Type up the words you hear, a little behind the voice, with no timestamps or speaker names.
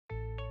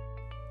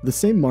The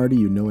same Martti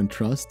you know and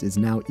trust is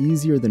now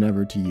easier than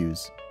ever to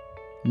use.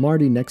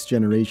 Martti Next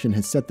Generation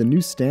has set the new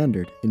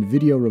standard in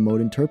video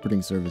remote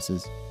interpreting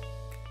services.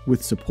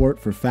 With support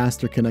for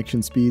faster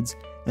connection speeds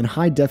and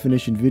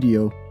high-definition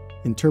video,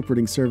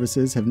 interpreting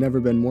services have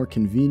never been more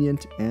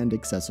convenient and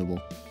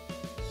accessible.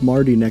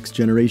 Martti Next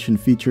Generation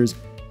features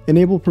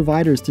enable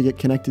providers to get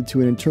connected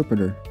to an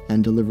interpreter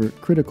and deliver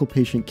critical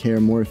patient care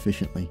more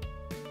efficiently.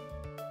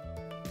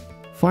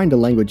 Find a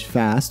language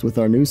fast with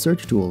our new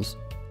search tools.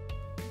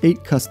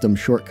 8 custom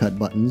shortcut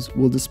buttons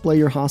will display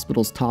your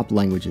hospital's top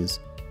languages,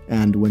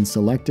 and when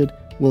selected,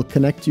 will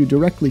connect you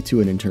directly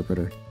to an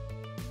interpreter.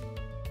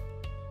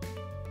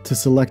 To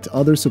select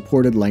other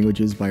supported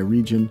languages by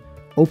region,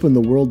 open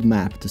the world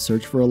map to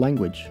search for a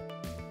language.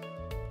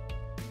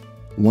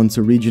 Once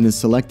a region is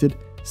selected,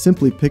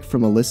 simply pick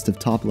from a list of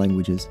top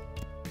languages.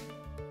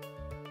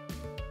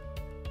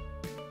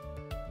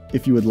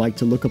 If you would like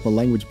to look up a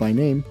language by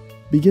name,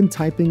 begin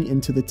typing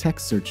into the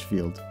text search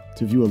field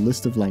to view a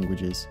list of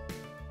languages.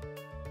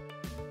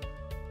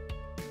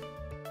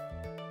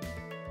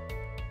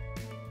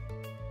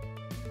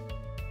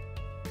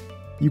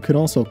 You can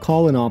also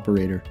call an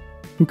operator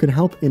who can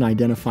help in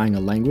identifying a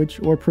language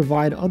or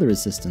provide other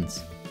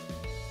assistance.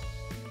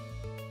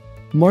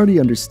 Martti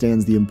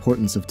understands the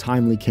importance of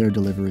timely care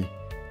delivery.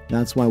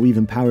 That's why we've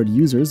empowered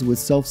users with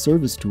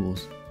self-service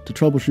tools to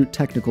troubleshoot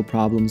technical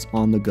problems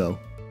on the go.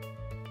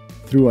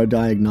 Through our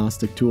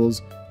diagnostic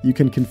tools, you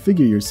can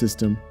configure your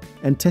system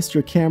and test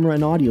your camera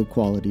and audio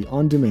quality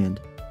on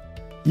demand.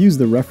 Use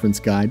the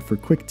reference guide for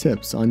quick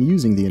tips on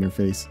using the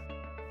interface.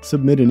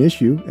 Submit an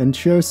issue and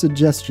share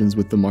suggestions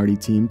with the Martti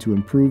team to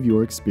improve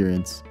your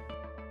experience.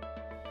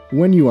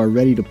 When you are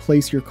ready to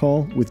place your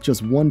call, with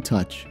just one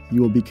touch,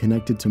 you will be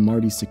connected to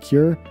Martti's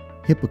secure,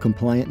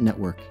 HIPAA-compliant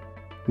network.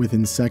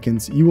 Within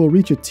seconds, you will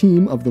reach a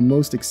team of the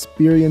most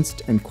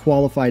experienced and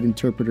qualified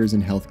interpreters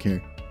in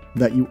healthcare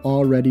that you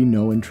already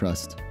know and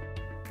trust.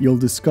 You'll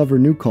discover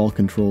new call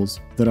controls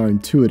that are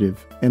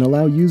intuitive and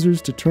allow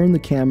users to turn the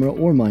camera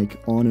or mic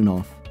on and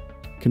off,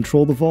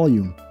 control the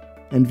volume,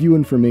 and view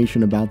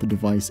information about the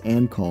device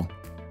and call.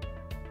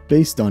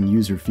 Based on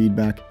user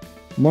feedback,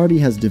 Martti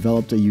has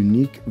developed a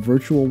unique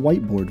virtual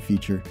whiteboard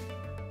feature.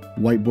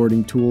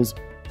 Whiteboarding tools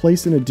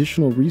place an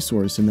additional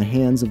resource in the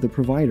hands of the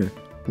provider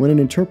when an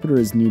interpreter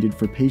is needed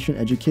for patient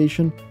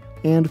education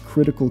and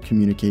critical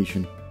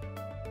communication.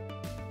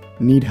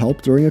 Need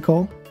help during a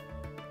call?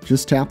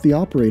 Just tap the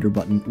operator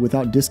button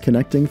without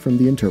disconnecting from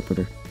the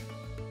interpreter.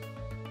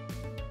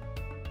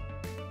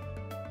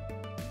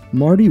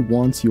 Martti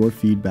wants your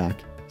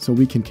feedback so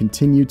we can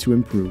continue to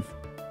improve.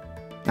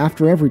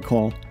 After every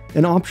call,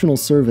 an optional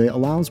survey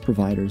allows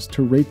providers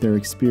to rate their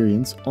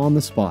experience on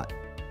the spot.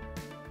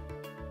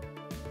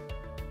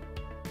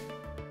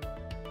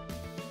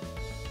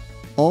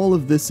 All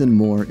of this and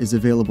more is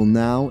available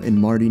now in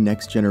Martti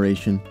Next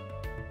Generation.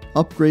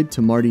 Upgrade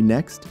to Martti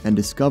Next and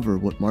discover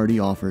what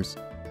Martti offers.